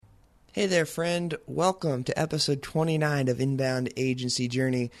Hey there, friend. Welcome to episode 29 of Inbound Agency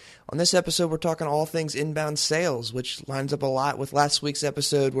Journey. On this episode, we're talking all things inbound sales, which lines up a lot with last week's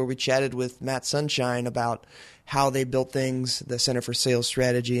episode where we chatted with Matt Sunshine about how they built things, the Center for Sales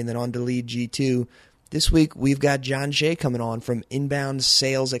Strategy, and then on to Lead G2. This week, we've got John Shea coming on from Inbound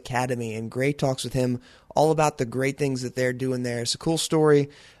Sales Academy, and Gray talks with him all about the great things that they're doing there. It's a cool story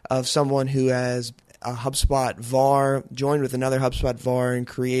of someone who has a HubSpot VAR, joined with another HubSpot VAR, and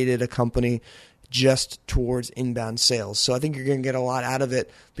created a company just towards inbound sales. So I think you're going to get a lot out of it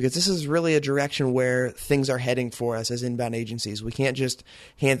because this is really a direction where things are heading for us as inbound agencies. We can't just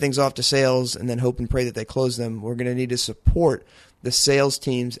hand things off to sales and then hope and pray that they close them. We're going to need to support the sales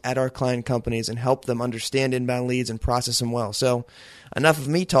teams at our client companies and help them understand inbound leads and process them well. So enough of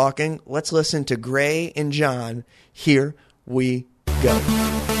me talking. Let's listen to Gray and John. Here we go.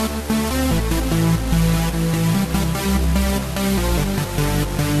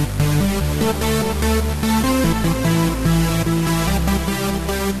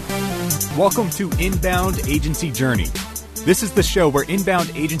 Welcome to Inbound Agency Journey. This is the show where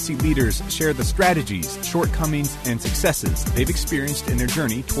inbound agency leaders share the strategies, shortcomings, and successes they've experienced in their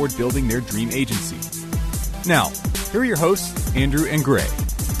journey toward building their dream agency. Now, here are your hosts, Andrew and Gray.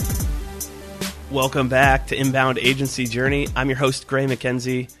 Welcome back to Inbound Agency Journey. I'm your host, Gray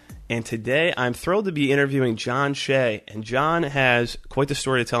McKenzie, and today I'm thrilled to be interviewing John Shea. And John has quite the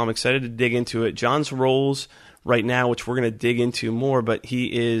story to tell. I'm excited to dig into it. John's roles right now, which we're going to dig into more, but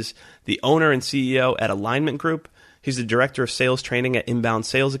he is the owner and CEO at Alignment Group. He's the director of sales training at Inbound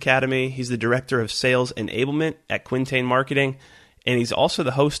Sales Academy. He's the director of sales enablement at Quintain Marketing. And he's also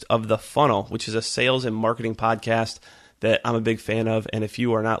the host of The Funnel, which is a sales and marketing podcast that I'm a big fan of. And if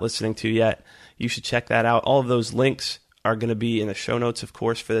you are not listening to yet, you should check that out. All of those links are going to be in the show notes, of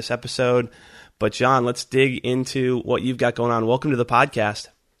course, for this episode. But John, let's dig into what you've got going on. Welcome to the podcast.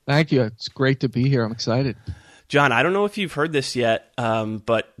 Thank you. It's great to be here. I'm excited. John, I don't know if you've heard this yet,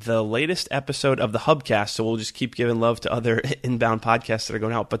 but the latest episode of the Hubcast, so we'll just keep giving love to other inbound podcasts that are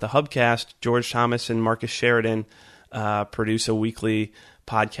going out, but the Hubcast, George Thomas and Marcus Sheridan produce a weekly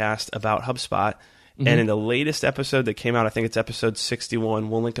podcast about HubSpot. Mm-hmm. And in the latest episode that came out, I think it's episode 61,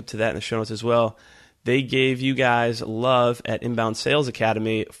 we'll link up to that in the show notes as well, they gave you guys love at Inbound Sales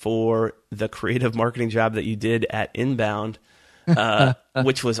Academy for the creative marketing job that you did at Inbound,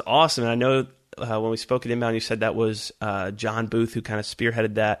 which was awesome. And I know when we spoke at Inbound, you said that was John Booth who kind of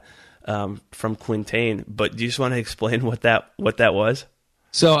spearheaded that from Quintain. But do you just want to explain what that was?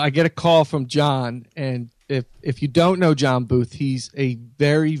 So I get a call from John, and if you don't know John Booth, he's a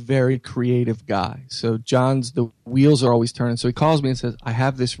very, very creative guy. So the wheels are always turning. So he calls me and says, I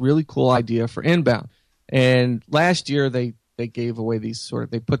have this really cool idea for Inbound. And last year they gave away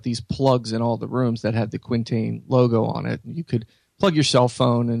they put these plugs in all the rooms that had the Quintain logo on it. You could plug your cell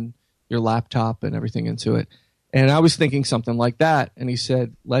phone and your laptop and everything into it. And I was thinking something like that. And he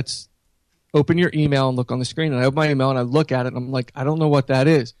said, let's open your email and look on the screen. And I open my email and I look at it and I'm like, I don't know what that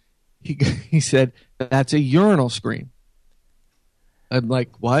is. He said, that's a urinal screen. I'm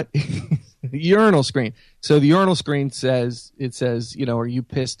like, what? Urinal screen. So the urinal screen says, are you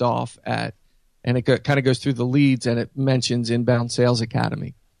pissed off at, and it kind of goes through the leads and it mentions Inbound Sales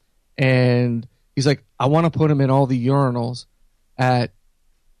Academy. And he's like, I want to put them in all the urinals at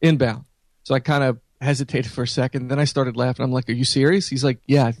Inbound. So I kind of hesitated for a second. Then I started laughing. I'm like, are you serious? He's like,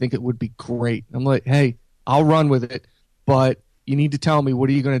 yeah, I think it would be great. I'm like, hey, I'll run with it, but you need to tell me, what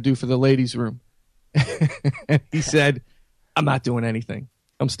are you going to do for the ladies' room? And he said, I'm not doing anything.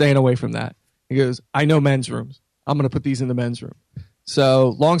 I'm staying away from that. He goes, I know men's rooms. I'm going to put these in the men's room.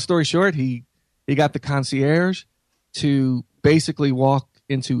 So long story short, he got the concierge to basically walk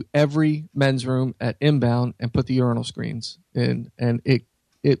into every men's room at Inbound and put the urinal screens in. And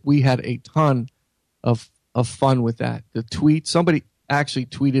we had a ton of fun with that. Somebody actually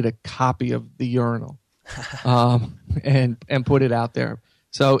tweeted a copy of the urinal and put it out there.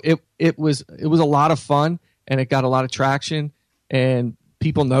 So it was a lot of fun, and it got a lot of traction, and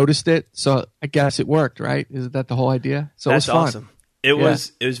people noticed it. So I guess it worked, right? Isn't that the whole idea? So that's it was fun. Awesome. It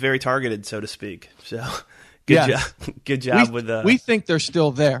was very targeted, so to speak. So good job with that. We think they're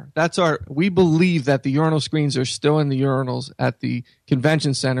still there. We believe that the urinal screens are still in the urinals at the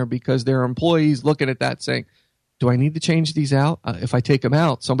convention center because there are employees looking at that saying, do I need to change these out? If I take them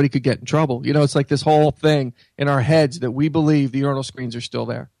out, somebody could get in trouble. It's like this whole thing in our heads that we believe the urinal screens are still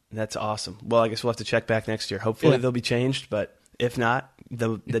there. That's awesome. Well, I guess we'll have to check back next year. Hopefully they'll be changed, but if not,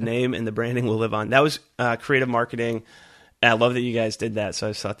 the name and the branding will live on. That was creative marketing. I love that you guys did that, so I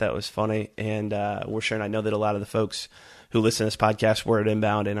just thought that was funny. And we're sharing. I know that a lot of the folks who listen to this podcast were at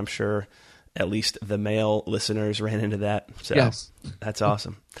Inbound, and I'm sure at least the male listeners ran into that. So yes. That's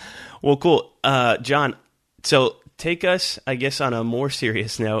awesome. Well, cool. John, so take us, I guess, on a more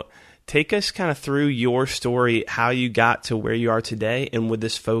serious note, take us kind of through your story, how you got to where you are today, and with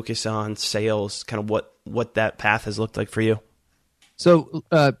this focus on sales, kind of what that path has looked like for you. So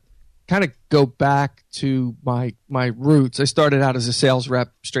kind of go back to my roots. I started out as a sales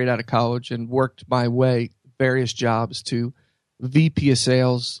rep straight out of college and worked my way various jobs to VP of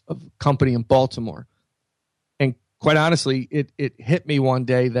sales of a company in Baltimore. And quite honestly, it hit me one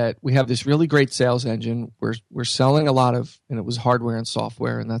day that we have this really great sales engine. We're selling a lot of, and it was hardware and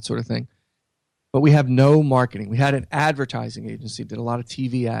software and that sort of thing. But we have no marketing. We had an advertising agency, did a lot of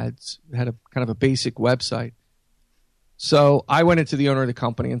TV ads, had a kind of a basic website. So I went into the owner of the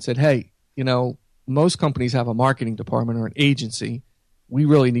company and said, hey, most companies have a marketing department or an agency. We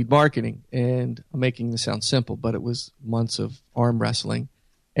really need marketing. And I'm making this sound simple, but it was months of arm wrestling.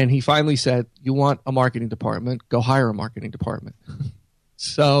 And he finally said, you want a marketing department, go hire a marketing department.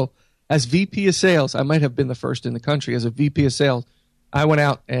 So as VP of sales, I might have been the first in the country. As a VP of sales, I went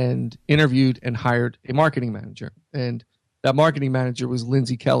out and interviewed and hired a marketing manager. And that marketing manager was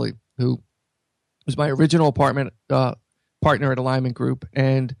Lindsay Kelly, who was my original partner at Alignment Group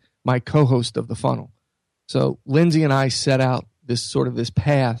and my co-host of The Funnel. So Lindsay and I set out this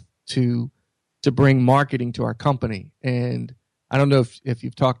path to bring marketing to our company. And I don't know if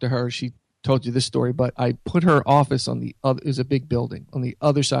you've talked to her, she told you this story, but I put her office on the other, it was a big building, on the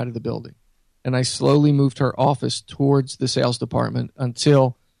other side of the building. And I slowly moved her office towards the sales department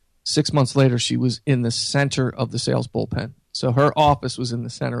until 6 months later, she was in the center of the sales bullpen. So her office was in the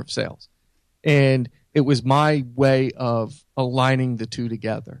center of sales. And it was my way of aligning the two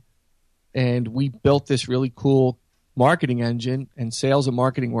together. And we built this really cool marketing engine, and sales and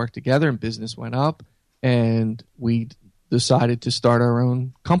marketing worked together, and business went up. And we decided to start our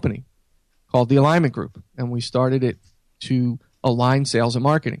own company called the Alignment Group. And we started it to align sales and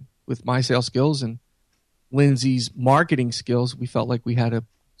marketing with my sales skills and Lindsay's marketing skills. We felt like we had a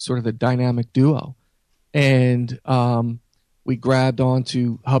sort of a dynamic duo. And we grabbed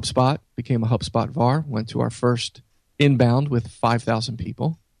onto HubSpot, became a HubSpot VAR, went to our first inbound with 5,000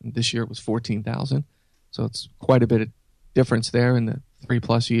 people. And this year it was 14,000. So it's quite a bit of difference there in the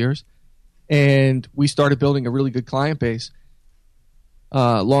 3+ years. And we started building a really good client base.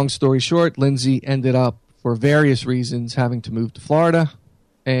 Long story short, Lindsay ended up, for various reasons, having to move to Florida.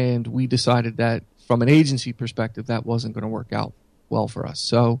 And we decided that from an agency perspective, that wasn't going to work out well for us.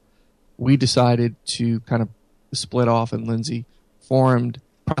 So we decided to kind of split off, and Lindsay formed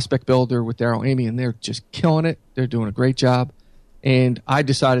Prospect Builder with Daryl Amy, and they're just killing it. They're doing a great job. And I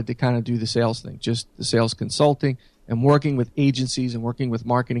decided to kind of do the sales thing, just the sales consulting and working with agencies and working with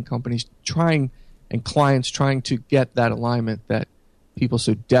marketing companies, and clients trying to get that alignment that people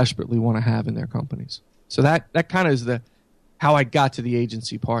so desperately want to have in their companies. So that kind of is how I got to the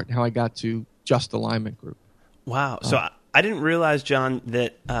agency part and how I got to Just Alignment Group. Wow. So I didn't realize, John,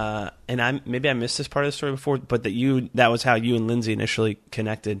 that and maybe I missed this part of the story before, but that was how you and Lindsay initially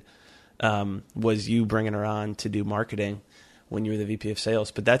connected, was you bringing her on to do marketing when you were the VP of sales.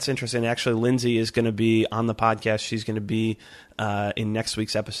 But that's interesting. Actually, Lindsay is going to be on the podcast. She's going to be in next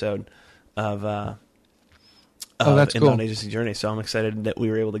week's episode of that's Inbound cool. Agency Journey. So I'm excited that we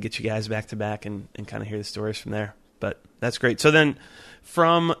were able to get you guys back to back and kind of hear the stories from there. But that's great. So then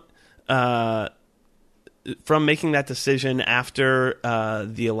from making that decision after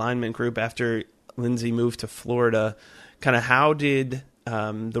the Alignment Group, after Lindsay moved to Florida, kind of how did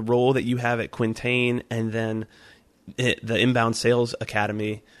the role that you have at Quintain and then the Inbound Sales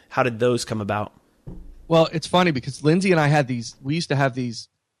Academy, how did those come about? Well, it's funny because Lindsay and I we used to have these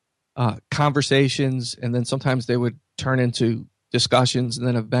conversations, and then sometimes they would turn into discussions and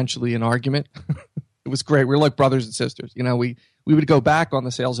then eventually an argument. It was great. We were like brothers and sisters. We would go back on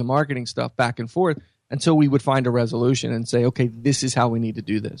the sales and marketing stuff back and forth until we would find a resolution and say, okay, this is how we need to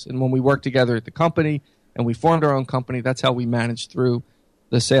do this. And when we worked together at the company and we formed our own company, that's how we managed through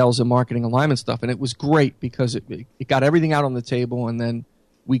the sales and marketing alignment stuff. And it was great because it got everything out on the table, and then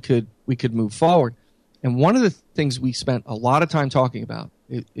we could move forward. And one of the things we spent a lot of time talking about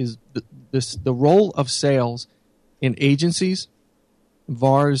is the role of sales in agencies,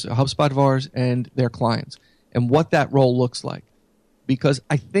 VARs, HubSpot VARs, and their clients, and what that role looks like. Because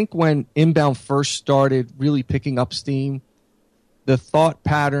I think when Inbound first started really picking up steam, the thought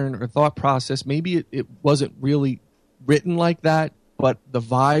pattern or thought process, maybe it wasn't really written like that, but the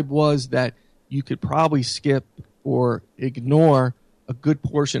vibe was that you could probably skip or ignore a good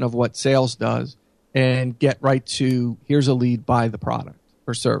portion of what sales does and get right to, here's a lead, buy the product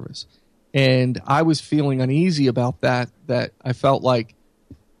or service. And I was feeling uneasy about that I felt like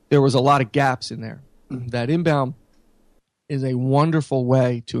there was a lot of gaps in there. That Inbound is a wonderful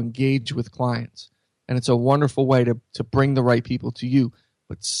way to engage with clients. And it's a wonderful way to bring the right people to you.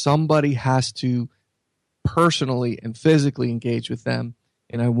 But somebody has to personally and physically engage with them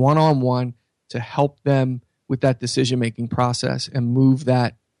in a one-on-one to help them with that decision-making process and move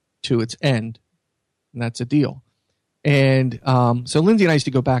that to its end. And that's a deal. And so Lindsay and I used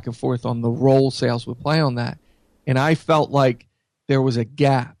to go back and forth on the role sales would play on that. And I felt like there was a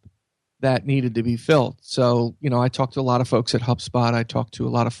gap that needed to be filled. So, I talked to a lot of folks at HubSpot. I talked to a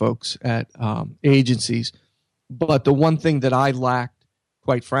lot of folks at agencies. But the one thing that I lacked,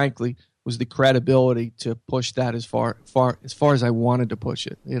 quite frankly, was the credibility to push that as far as I wanted to push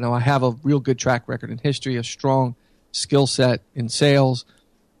it. I have a real good track record in history, a strong skill set in sales,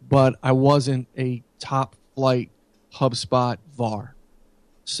 but I wasn't a top flight HubSpot VAR.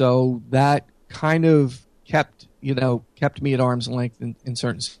 So that kind of kept me at arm's length in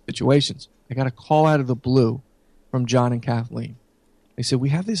certain situations. I got a call out of the blue from John and Kathleen. They said, we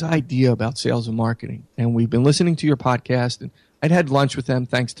have this idea about sales and marketing, and we've been listening to your podcast, and I'd had lunch with them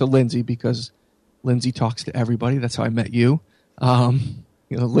thanks to Lindsay, because Lindsay talks to everybody. That's how I met you.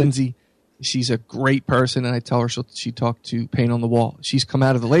 Lindsay, she's a great person, and I tell her she talked to Paint on the Wall. She's come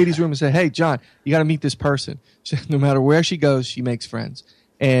out of the ladies' room and said, hey, John, you got to meet this person. No matter where she goes, she makes friends.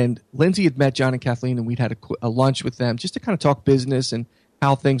 And Lindsay had met John and Kathleen, and we'd had a lunch with them just to kind of talk business and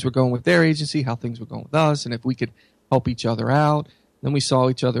how things were going with their agency, how things were going with us, and if we could help each other out. Then we saw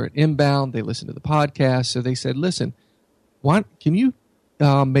each other at Inbound. They listened to the podcast. So they said, listen, can you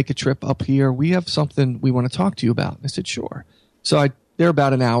make a trip up here? We have something we want to talk to you about. I said, sure. So they're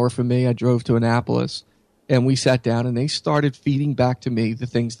about an hour from me. I drove to Annapolis, and we sat down, and they started feeding back to me the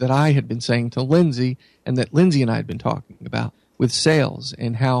things that I had been saying to Lindsay and that Lindsay and I had been talking about with sales,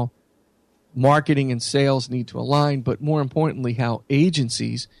 and how marketing and sales need to align, but more importantly, how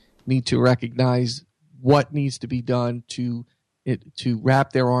agencies need to recognize what needs to be done to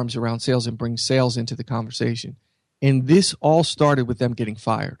wrap their arms around sales and bring sales into the conversation. And this all started with them getting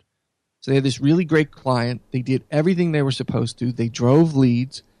fired. So they had this really great client. They did everything they were supposed to. They drove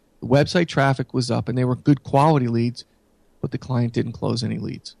leads. The website traffic was up, and they were good quality leads, but the client didn't close any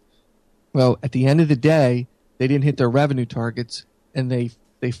leads. Well, at the end of the day, they didn't hit their revenue targets, and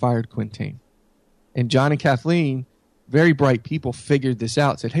they fired Quintain. And John and Kathleen, very bright people, figured this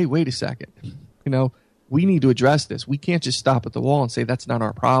out, said, hey, wait a second. We need to address this. We can't just stop at the wall and say that's not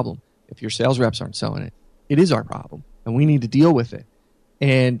our problem. If your sales reps aren't selling it, it is our problem, and we need to deal with it.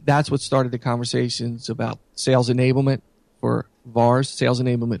 And that's what started the conversations about sales enablement for VARs, sales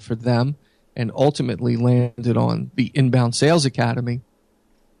enablement for them, and ultimately landed on the Inbound Sales Academy,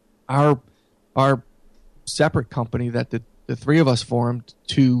 our separate company that the three of us formed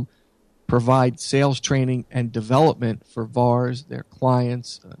to provide sales training and development for VARs, their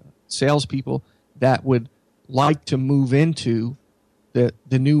clients, salespeople that would like to move into the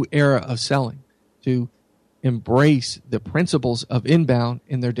new era of selling, to embrace the principles of inbound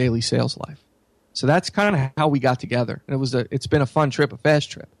in their daily sales life. So that's kind of how we got together. And it's been a fun trip, a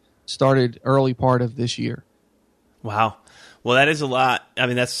fast trip. Started early part of this year. Wow. Well, that is a lot. I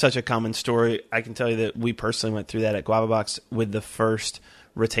mean, that's such a common story. I can tell you that we personally went through that at Guava Box with the first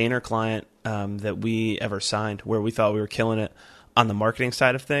retainer client that we ever signed, where we thought we were killing it on the marketing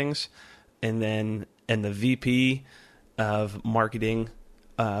side of things. And the VP of marketing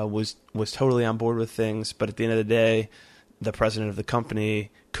was totally on board with things. But at the end of the day, the president of the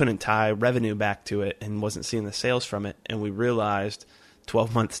company couldn't tie revenue back to it and wasn't seeing the sales from it. And we realized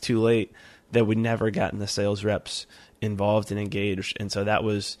 12 months too late that we'd never gotten the sales reps involved and engaged. And so that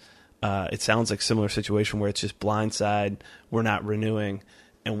was, it sounds like a similar situation where it's just blindside, we're not renewing.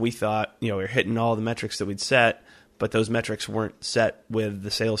 And we thought, we're hitting all the metrics that we'd set, but those metrics weren't set with the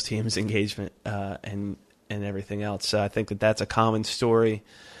sales team's engagement and everything else. So I think that that's a common story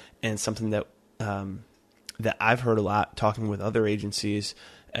and something that that I've heard a lot talking with other agencies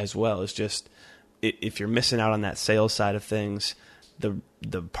as well, is just if you're missing out on that sales side of things,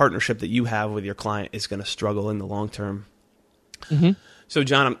 the partnership that you have with your client is going to struggle in the long term. Mm-hmm. So,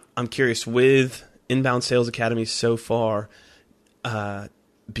 John, I'm curious, with Inbound Sales Academy so far,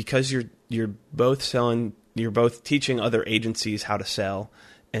 because you're both selling, you're both teaching other agencies how to sell,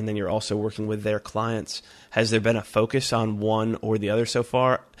 and then you're also working with their clients. Has there been a focus on one or the other so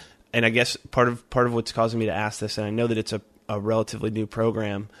far? And I guess part of what's causing me to ask this, and I know that it's a relatively new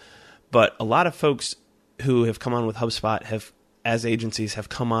program, but a lot of folks who have come on with HubSpot as agencies have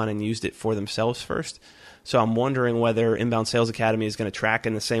come on and used it for themselves first. So I'm wondering whether Inbound Sales Academy is going to track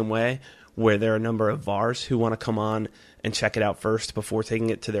in the same way, where there are a number of VARs who want to come on and check it out first before taking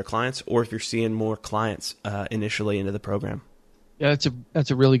it to their clients, or if you're seeing more clients initially into the program. Yeah,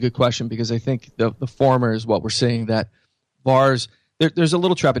 that's a really good question, because I think the former is what we're seeing, that VARs, there's a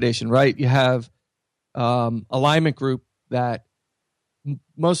little trepidation, right? You have Alignment Group that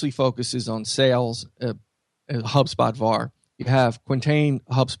mostly focuses on sales, a HubSpot VAR. You have Quintain,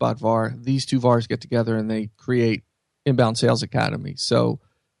 a HubSpot VAR. These two VARs get together and they create Inbound Sales Academy. So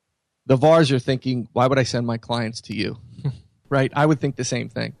the VARs are thinking, why would I send my clients to you? Right? I would think the same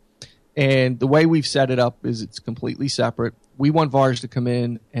thing. And the way we've set it up is it's completely separate. We want VARs to come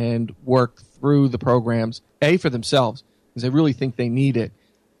in and work through the programs, for themselves, because they really think they need it.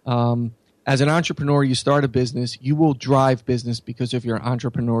 As an entrepreneur, you start a business, you will drive business because of your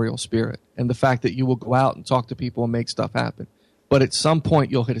entrepreneurial spirit and the fact that you will go out and talk to people and make stuff happen. But at some point,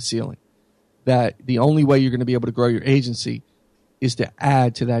 you'll hit a ceiling that the only way you're going to be able to grow your agency is to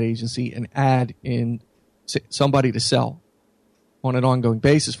add to that agency and add in somebody to sell on an ongoing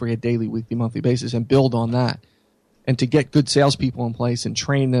basis for a daily, weekly, monthly basis and build on that. And to get good salespeople in place and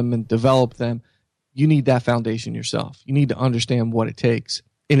train them and develop them, you need that foundation yourself. You need to understand what it takes,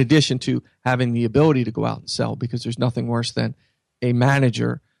 in addition to having the ability to go out and sell, because there's nothing worse than a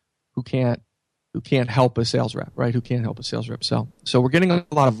manager who can't help a sales rep, right? Who can't help a sales rep sell. So we're getting a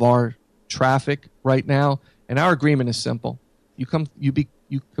lot of VAR traffic right now, and our agreement is simple. You come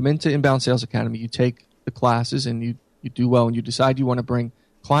into Inbound Sales Academy, you take the classes, and you do well, and you decide you want to bring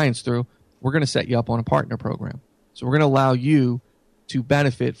clients through. We're going to set you up on a partner program. So we're going to allow you to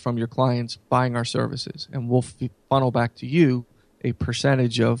benefit from your clients buying our services, and we'll funnel back to you a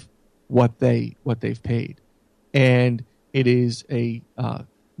percentage of what they've paid. And it is a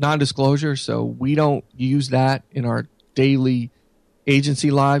non-disclosure, so we don't use that in our daily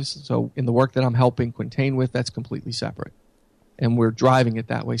agency lives. So in the work that I'm helping Quintain with, that's completely separate. And we're driving it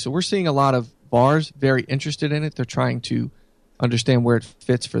that way. So we're seeing a lot of VARs very interested in it. They're trying to understand where it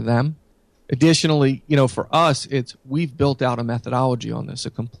fits for them. Additionally, for us, we've built out a methodology on this, a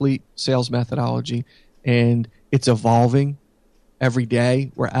complete sales methodology, and it's evolving every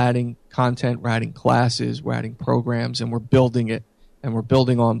day. We're adding content, we're adding classes, we're adding programs, and we're building it, and we're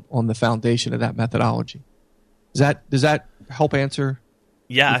building on the foundation of that methodology. Does that help answer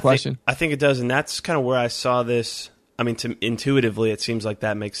your question? I think it does, and that's kind of where I saw this. I mean, intuitively, it seems like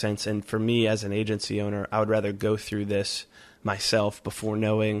that makes sense. And for me as an agency owner, I would rather go through this myself before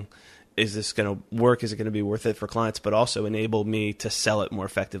knowing, is this going to work? Is it going to be worth it for clients? But also enable me to sell it more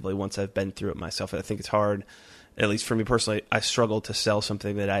effectively once I've been through it myself. I think it's hard, at least for me personally. I struggle to sell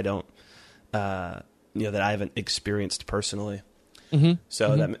something that I don't, that I haven't experienced personally. Mm-hmm.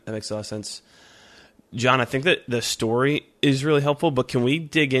 So that makes a lot of sense. John, I think that the story is really helpful, but can we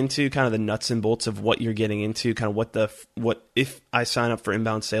dig into kind of the nuts and bolts of what you're getting into? Kind of what if I sign up for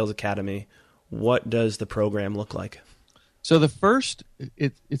Inbound Sales Academy, what does the program look like? So the first,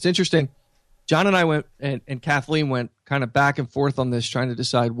 it's interesting. John and I went, and Kathleen went kind of back and forth on this, trying to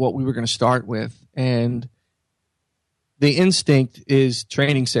decide what we were going to start with. And the instinct is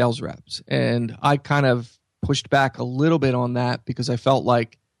training sales reps. And I kind of pushed back a little bit on that because I felt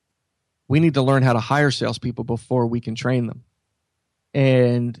like we need to learn how to hire salespeople before we can train them.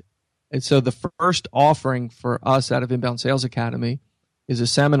 And so the first offering for us out of Inbound Sales Academy is a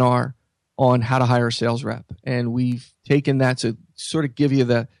seminar on how to hire a sales rep. And we've taken that to sort of give you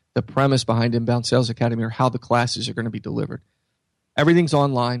the premise behind Inbound Sales Academy, or how the classes are going to be delivered. Everything's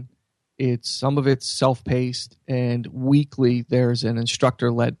online. Some of it's self-paced, and weekly there's an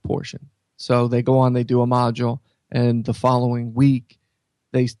instructor-led portion. So they go on, they do a module, and the following week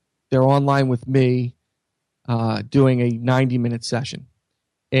they're online with me doing a 90-minute session.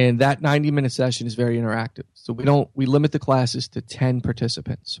 And that 90-minute session is very interactive. So we limit the classes to 10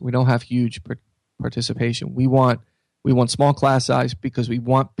 participants. We don't have huge participation. We want small class size because we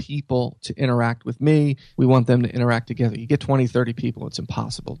want people to interact with me. We want them to interact together. You get 20, 30 people, it's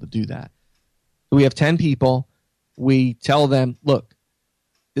impossible to do that. So we have 10 people. We tell them, look,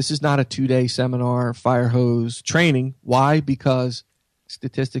 this is not a 2-day seminar, fire hose training. Why? Because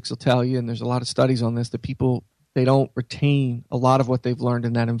statistics will tell you, and there's a lot of studies on this, that people, they don't retain a lot of what they've learned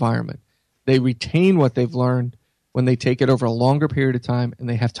in that environment. They retain what they've learned when they take it over a longer period of time and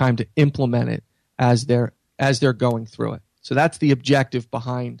they have time to implement it as they're going through it. So that's the objective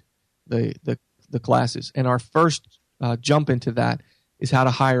behind the classes. And our first jump into that is how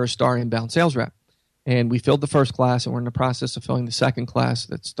to hire a star inbound sales rep. And we filled the first class, and we're in the process of filling the second class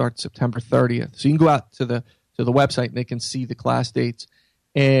that starts September 30th. So you can go out to the website and they can see the class dates.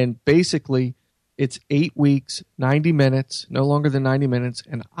 And basically, it's 8 weeks, 90 minutes, no longer than 90 minutes,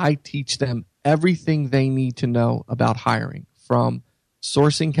 and I teach them everything they need to know about hiring, from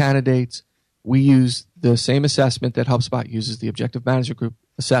sourcing candidates. We use the same assessment that HubSpot uses, the Objective Manager Group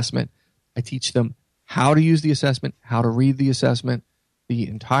assessment. I teach them how to use the assessment, how to read the assessment, the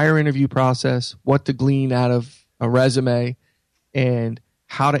entire interview process, what to glean out of a resume and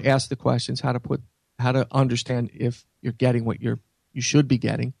how to ask the questions, how to understand if you're getting what you should be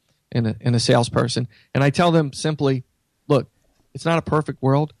getting in a salesperson. And I tell them simply, look, it's not a perfect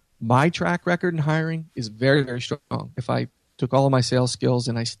world. My track record in hiring is very, very strong. If I took all of my sales skills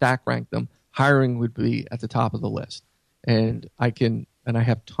and I stack ranked them, hiring would be at the top of the list. And I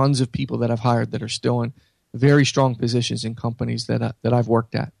have tons of people that I've hired that are still in very strong positions in companies that I've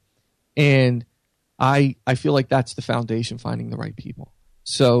worked at. And I feel like that's the foundation, finding the right people.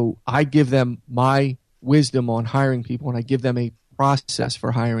 So I give them my wisdom on hiring people, and I give them a process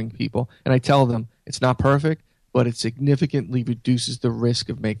for hiring people. And I tell them it's not perfect, but it significantly reduces the risk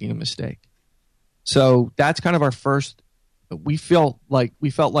of making a mistake. So that's kind of our first. We felt like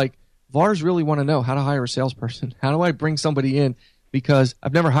VARs really want to know how to hire a salesperson. How do I bring somebody in? Because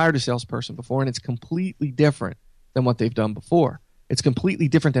I've never hired a salesperson before, and it's completely different than what they've done before. It's completely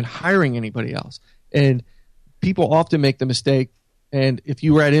different than hiring anybody else. And people often make the mistake. And if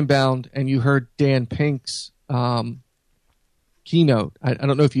you were at Inbound and you heard Dan Pink's keynote, I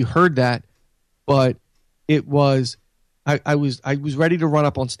don't know if you heard that, but it was I was ready to run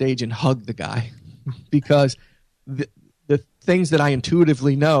up on stage and hug the guy because the things that I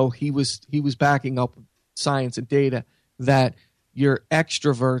intuitively know, he was backing up science and data that your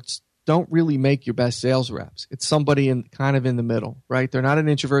extroverts don't really make your best sales reps. It's somebody kind of in the middle, right? They're not an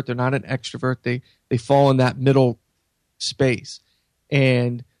introvert, they're not an extrovert. They fall in that middle space.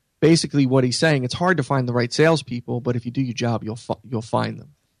 And basically what he's saying, it's hard to find the right salespeople, but if you do your job, you'll find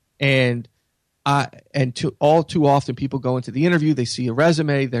them. And too often people go into the interview, they see a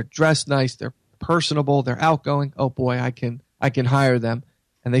resume, they're dressed nice, they're personable, they're outgoing. Oh boy, I can hire them,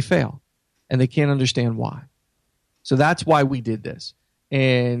 and they fail, and they can't understand why. So that's why we did this.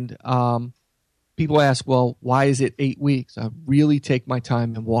 And people ask, well, why is it 8 weeks? I really take my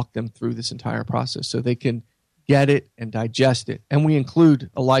time and walk them through this entire process so they can get it and digest it. And we include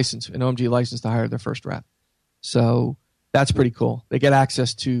an OMG license to hire their first rep. So that's pretty cool. They get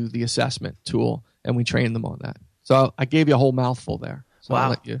access to the assessment tool, and we train them on that. So I gave you a whole mouthful there. So wow. I'll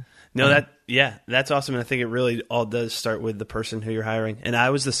let you. That's awesome. And I think it really all does start with the person who you're hiring. And I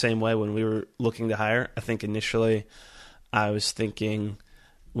was the same way when we were looking to hire. I think initially I was thinking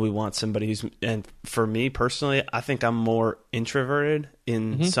we want somebody and for me personally, I think I'm more introverted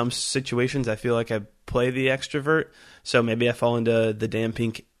in some situations. I feel like I play the extrovert. So maybe I fall into the Dan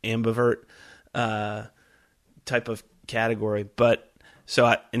Pink ambivert type of category. But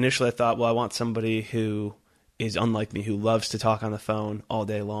so initially I thought, well, I want somebody who is unlike me, who loves to talk on the phone all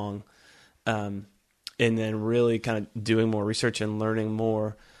day long. And then really kind of doing more research and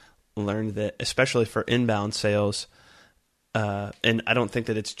learned that, especially for inbound sales, and I don't think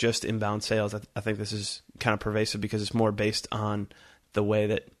that it's just inbound sales. I think this is kind of pervasive because it's more based on the way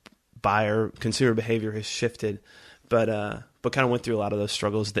that consumer behavior has shifted. But kind of went through a lot of those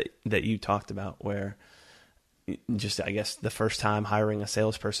struggles that you talked about, where just, I guess, the first time hiring a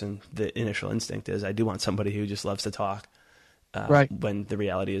salesperson, the initial instinct is I do want somebody who just loves to talk. Right. When the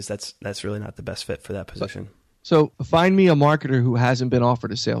reality is that's really not the best fit for that position. So find me a marketer who hasn't been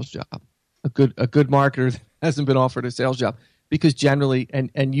offered a sales job, a good marketer that hasn't been offered a sales job, because generally,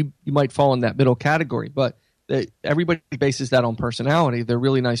 and you might fall in that middle category, but everybody bases that on personality. They're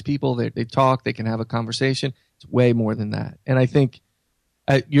really nice people. They talk. They can have a conversation. It's way more than that. And I think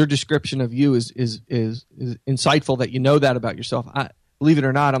your description of you is insightful that you know that about yourself. Believe it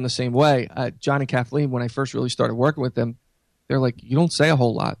or not, I'm the same way. John and Kathleen, when I first really started working with them, they're like, you don't say a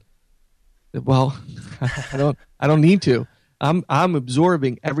whole lot. Well, I don't need to. I'm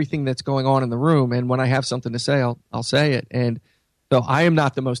absorbing everything that's going on in the room, and when I have something to say, I'll say it. And so I am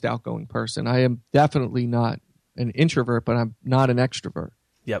not the most outgoing person. I am definitely not an introvert, but I'm not an extrovert.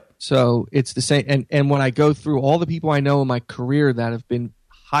 Yep. So it's the same. And when I go through all the people I know in my career that have been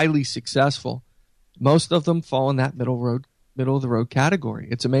highly successful, most of them fall in that middle of the road category.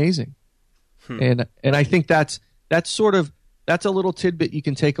 It's amazing. And I think that's a little tidbit you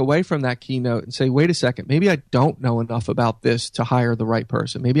can take away from that keynote and say, wait a second, maybe I don't know enough about this to hire the right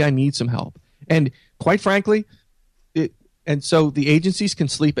person. Maybe I need some help. And quite frankly, so the agencies can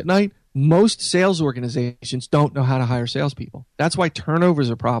sleep at night. Most sales organizations don't know how to hire salespeople. That's why turnover is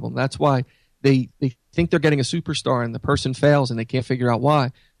a problem. That's why they think they're getting a superstar and the person fails and they can't figure out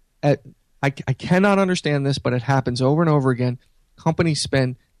why. I cannot understand this, but it happens over and over again. Companies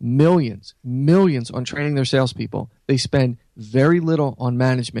spend millions on training their salespeople. They spend very little on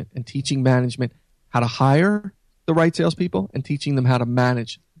management and teaching management how to hire the right salespeople and teaching them how to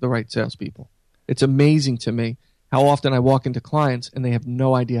manage the right salespeople. It's amazing to me how often I walk into clients and they have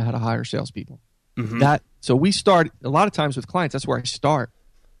no idea how to hire salespeople. So we start a lot of times with clients. That's where I start.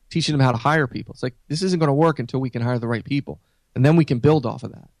 teaching them how to hire people. It's like, this isn't going to work until we can hire the right people, and then we can build off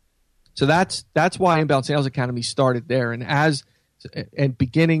of that. So that's why Inbound Sales Academy started there. And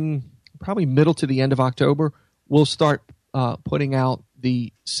beginning probably middle to the end of October, we'll start putting out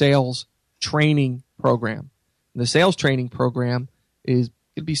the sales training program. And the sales training program is going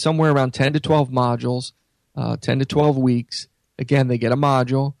to be somewhere around 10 to 12 modules, 10 to 12 weeks. Again, they get a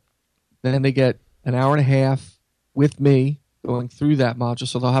module, then they get an hour and a half with me going through that module.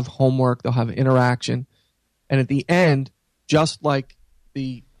 So they'll have homework, they'll have interaction. And at the end, just like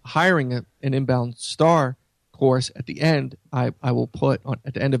the hiring an Inbound Star course, at the end, I will put on,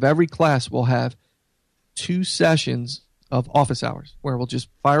 at the end of every class, we'll have 2 sessions of office hours where we'll just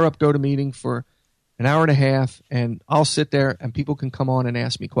fire up GoToMeeting for an hour and a half, and I'll sit there and people can come on and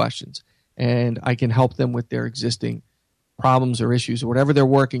ask me questions, and I can help them with their existing problems or issues or whatever they're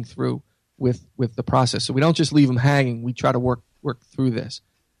working through with the process. So we don't just leave them hanging. We try to work through this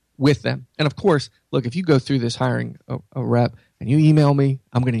with them. And of course, look, if you go through this hiring a rep and you email me,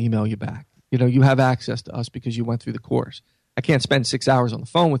 I'm going to email you back. You have access to us because you went through the course. I can't spend 6 hours on the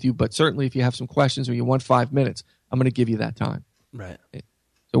phone with you, but certainly if you have some questions or you want 5 minutes, I'm going to give you that time. Right.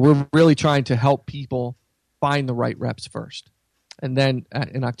 So we're really trying to help people find the right reps first. And then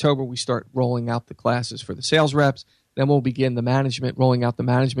in October, we start rolling out the classes for the sales reps. Then we'll begin rolling out the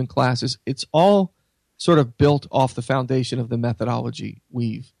management classes. It's all sort of built off the foundation of the methodology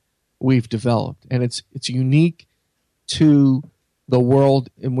we've developed. And it's unique to the world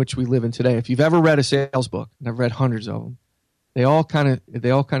in which we live in today. If you've ever read a sales book, and I've read hundreds of them, they all kind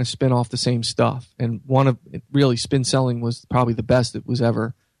of spin off the same stuff. And really spin selling was probably one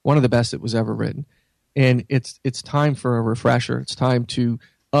of the best that was ever written. And it's time for a refresher. It's time to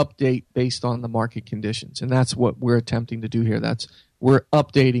update based on the market conditions. And that's what we're attempting to do here. We're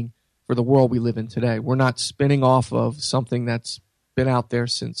updating for the world we live in today. We're not spinning off of something that's been out there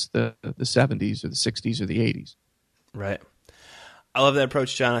since the 70s or the 60s or the 80s. Right. I love that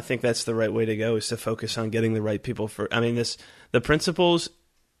approach, John. I think that's the right way to go, is to focus on getting the right people the principles,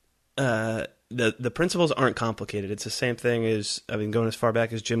 the principles aren't complicated. It's the same thing as, going as far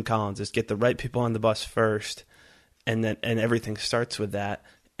back as Jim Collins, is get the right people on the bus first, and everything starts with that.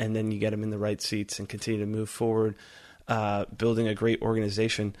 And then you get them in the right seats and continue to move forward, building a great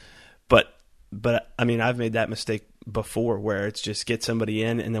organization. But I've made that mistake before, where it's just get somebody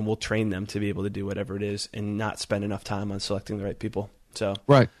in and then we'll train them to be able to do whatever it is and not spend enough time on selecting the right people. So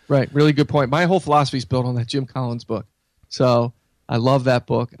Right. Really good point. My whole philosophy is built on that Jim Collins book. So I love that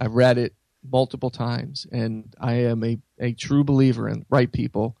book. I've read it multiple times, and I am a true believer in right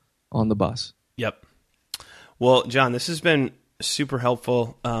people on the bus. Yep. Well, John, this has been super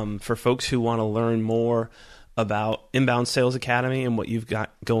helpful for folks who want to learn more about Inbound Sales Academy and what you've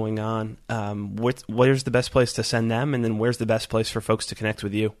got going on. Where's the best place to send them, and then where's the best place for folks to connect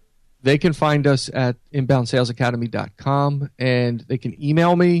with you? They can find us at inboundsalesacademy.com, and they can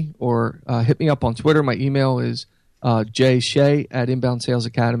email me or hit me up on Twitter. My email is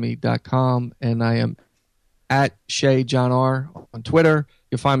jshea@inboundsalesacademy.com, and I am at Shea John R on Twitter.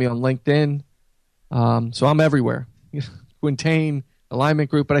 You'll find me on LinkedIn. So I'm everywhere. Quintain, Alignment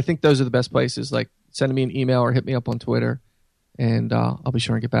Group, but I think those are the best places. Like, send me an email or hit me up on Twitter, and I'll be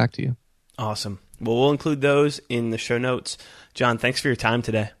sure and get back to you. Awesome. Well, we'll include those in the show notes. John, thanks for your time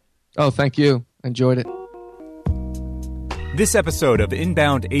today. Oh, thank you. Enjoyed it. This episode of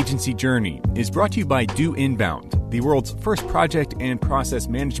Inbound Agency Journey is brought to you by Do Inbound, the world's first project and process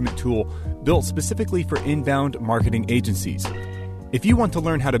management tool built specifically for inbound marketing agencies. If you want to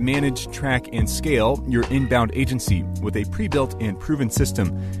learn how to manage, track, and scale your inbound agency with a pre-built and proven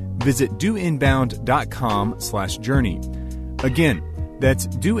system, visit doinbound.com/journey. Again, that's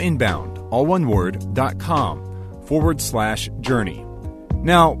doinbound, all one word, .com/journey.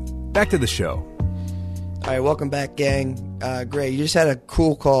 Now, back to the show. All right, welcome back, gang. Great. You just had a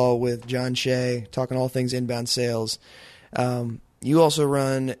cool call with John Shea, talking all things inbound sales. You also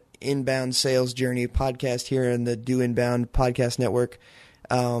run Inbound Sales Journey podcast here in the Do Inbound podcast network.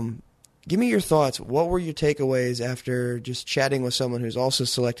 Give me your thoughts. What were your takeaways after just chatting with someone who's also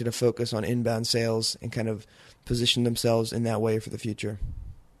selected a focus on inbound sales and kind of positioned themselves in that way for the future?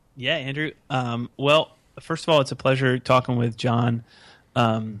 Yeah, Andrew. Well, first of all, it's a pleasure talking with John.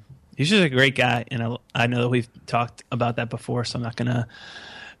 He's just a great guy, and I know that we've talked about that before, so I'm not going to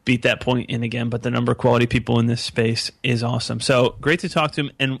beat that point in again, but the number of quality people in this space is awesome. So great to talk to him.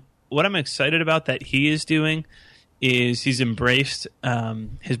 And what I'm excited about that he is doing is he's embraced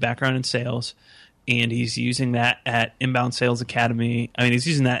his background in sales, and he's using that at Inbound Sales Academy. He's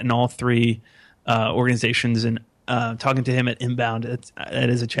using that in all three organizations, and talking to him at Inbound, it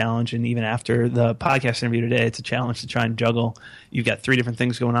is a challenge. And even after the podcast interview today, it's a challenge to try and juggle. You've got 3 different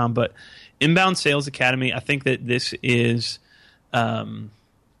things going on. But Inbound Sales Academy, I think that this is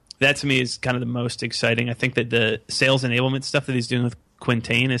that to me is kind of the most exciting. I think that the sales enablement stuff that he's doing with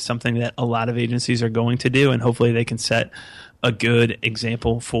Quintain is something that a lot of agencies are going to do, and hopefully they can set a good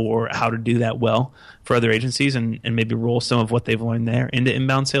example for how to do that well for other agencies, and maybe roll some of what they've learned there into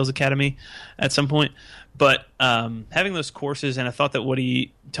Inbound Sales Academy at some point. But having those courses, and I thought that what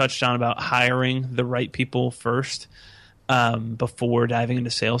he touched on about hiring the right people first before diving into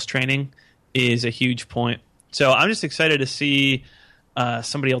sales training is a huge point. So I'm just excited to see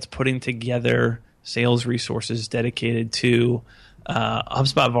somebody else putting together sales resources dedicated to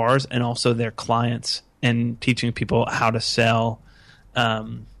HubSpot VARs and also their clients, and teaching people how to sell, how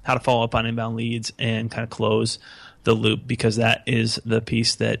to follow up on inbound leads and kind of close the loop, because that is the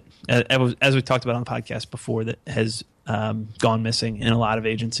piece that, as we talked about on the podcast before, that has gone missing in a lot of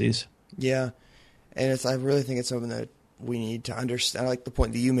agencies. Yeah, and I really think it's something that we need to understand. I like the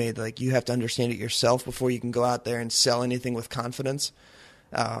point that you made, like you have to understand it yourself before you can go out there and sell anything with confidence.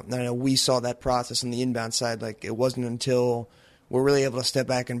 I know we saw that process on the inbound side. Like it wasn't until we're really able to step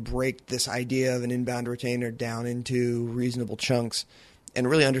back and break this idea of an inbound retainer down into reasonable chunks and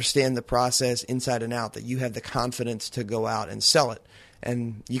really understand the process inside and out that you have the confidence to go out and sell it.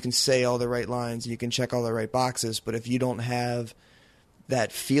 And you can say all the right lines, you can check all the right boxes, but if you don't have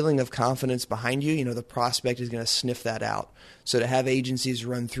that feeling of confidence behind you, the prospect is going to sniff that out. So to have agencies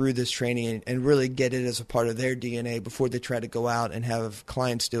run through this training and really get it as a part of their DNA before they try to go out and have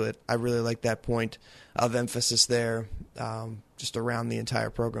clients do it, I really like that point of emphasis there, just around the entire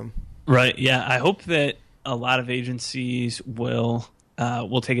program. Right. Yeah. I hope that a lot of agencies will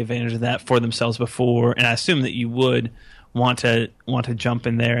take advantage of that for themselves before, and I assume that you would want to jump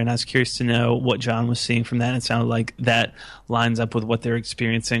in there. And I was curious to know what John was seeing from that. It sounded like that lines up with what they're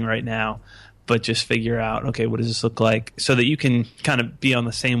experiencing right now, but just figure out, okay, what does this look like, so that you can kind of be on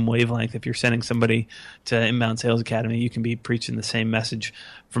the same wavelength. If you're sending somebody to Inbound Sales Academy, you can be preaching the same message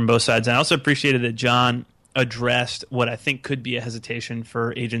from both sides. And I also appreciated that John addressed what I think could be a hesitation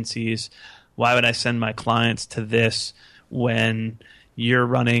for agencies. Why would I send my clients to this when you're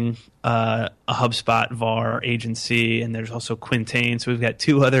running a HubSpot VAR agency, and there's also Quintain, so we've got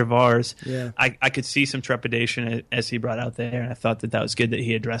 2 other VARs. Yeah. I could see some trepidation as he brought out there, and I thought that was good that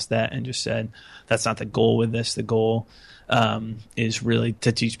he addressed that and just said that's not the goal with this. The goal is really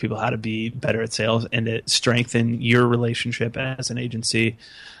to teach people how to be better at sales and to strengthen your relationship as an agency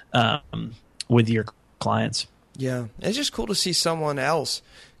with your clients. Yeah, it's just cool to see someone else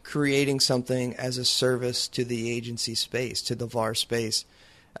creating something as a service to the agency space, to the VAR space.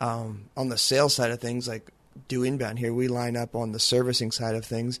 On the sales side of things, like Do Inbound here, we line up on the servicing side of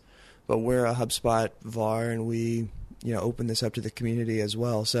things, but we're a HubSpot VAR, and we open this up to the community as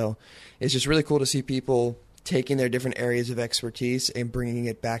well. So it's just really cool to see people taking their different areas of expertise and bringing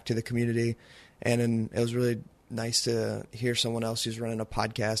it back to the community. And it was really nice to hear someone else who's running a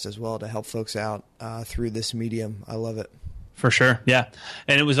podcast as well to help folks out through this medium. I love it. For sure, yeah.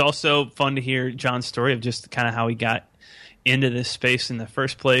 And it was also fun to hear John's story of just kind of how he got into this space in the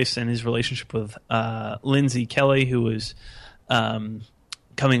first place, and his relationship with Lindsay Kelly, who was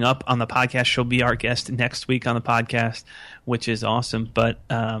coming up on the podcast. She'll be our guest next week on the podcast, which is awesome. But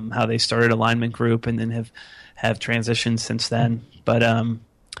how they started Alignment Group and then have transitioned since then. But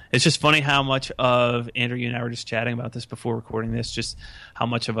it's just funny how much of, Andrew, you and I were just chatting about this before recording this, just how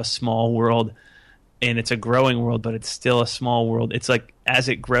much of a small world, and it's a growing world, but it's still a small world. It's like as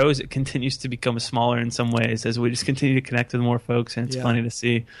it grows, it continues to become smaller in some ways as we just continue to connect with more folks. And it's funny to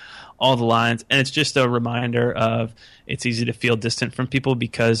see all the lines. And it's just a reminder of it's easy to feel distant from people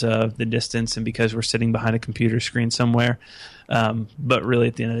because of the distance and because we're sitting behind a computer screen somewhere. But really,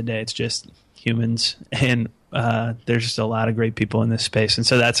 at the end of the day, it's just humans. And there's just a lot of great people in this space. And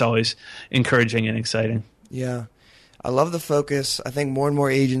so that's always encouraging and exciting. Yeah. I love the focus. I think more and more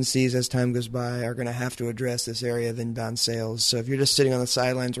agencies as time goes by are going to have to address this area of inbound sales. So if you're just sitting on the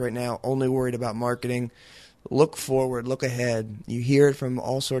sidelines right now, only worried about marketing, look forward, look ahead. You hear it from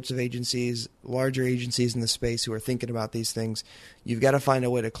all sorts of agencies, larger agencies in the space who are thinking about these things. You've got to find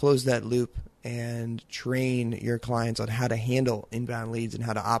a way to close that loop and train your clients on how to handle inbound leads and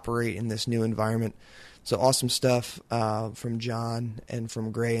how to operate in this new environment. So awesome stuff from John and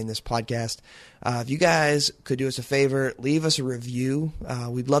from Gray in this podcast. If you guys could do us a favor, leave us a review.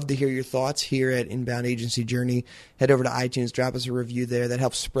 We'd love to hear your thoughts here at Inbound Agency Journey. Head over to iTunes, drop us a review there. That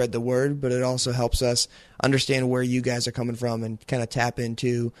helps spread the word, but it also helps us understand where you guys are coming from and kind of tap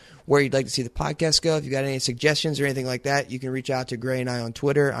into where you'd like to see the podcast go. If you got any suggestions or anything like that, you can reach out to Gray and I on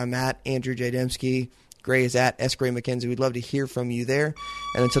Twitter. I'm at Andrew J. Dembski. Gray is at S. Gray McKenzie. We'd love to hear from you there.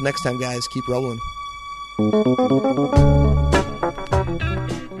 And until next time, guys, keep rolling.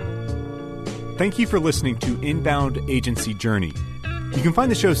 Thank you for listening to Inbound Agency Journey. You can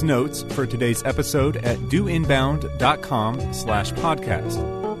find the show's notes for today's episode at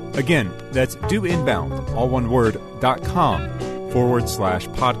doinbound.com/podcast. Again, that's doinbound, all one word,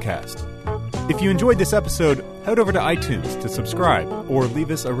 .com/podcast. If you enjoyed this episode, head over to iTunes to subscribe or leave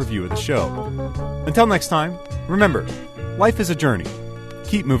us a review of the show. Until next time, remember, life is a journey.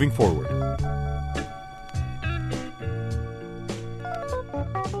 Keep moving forward.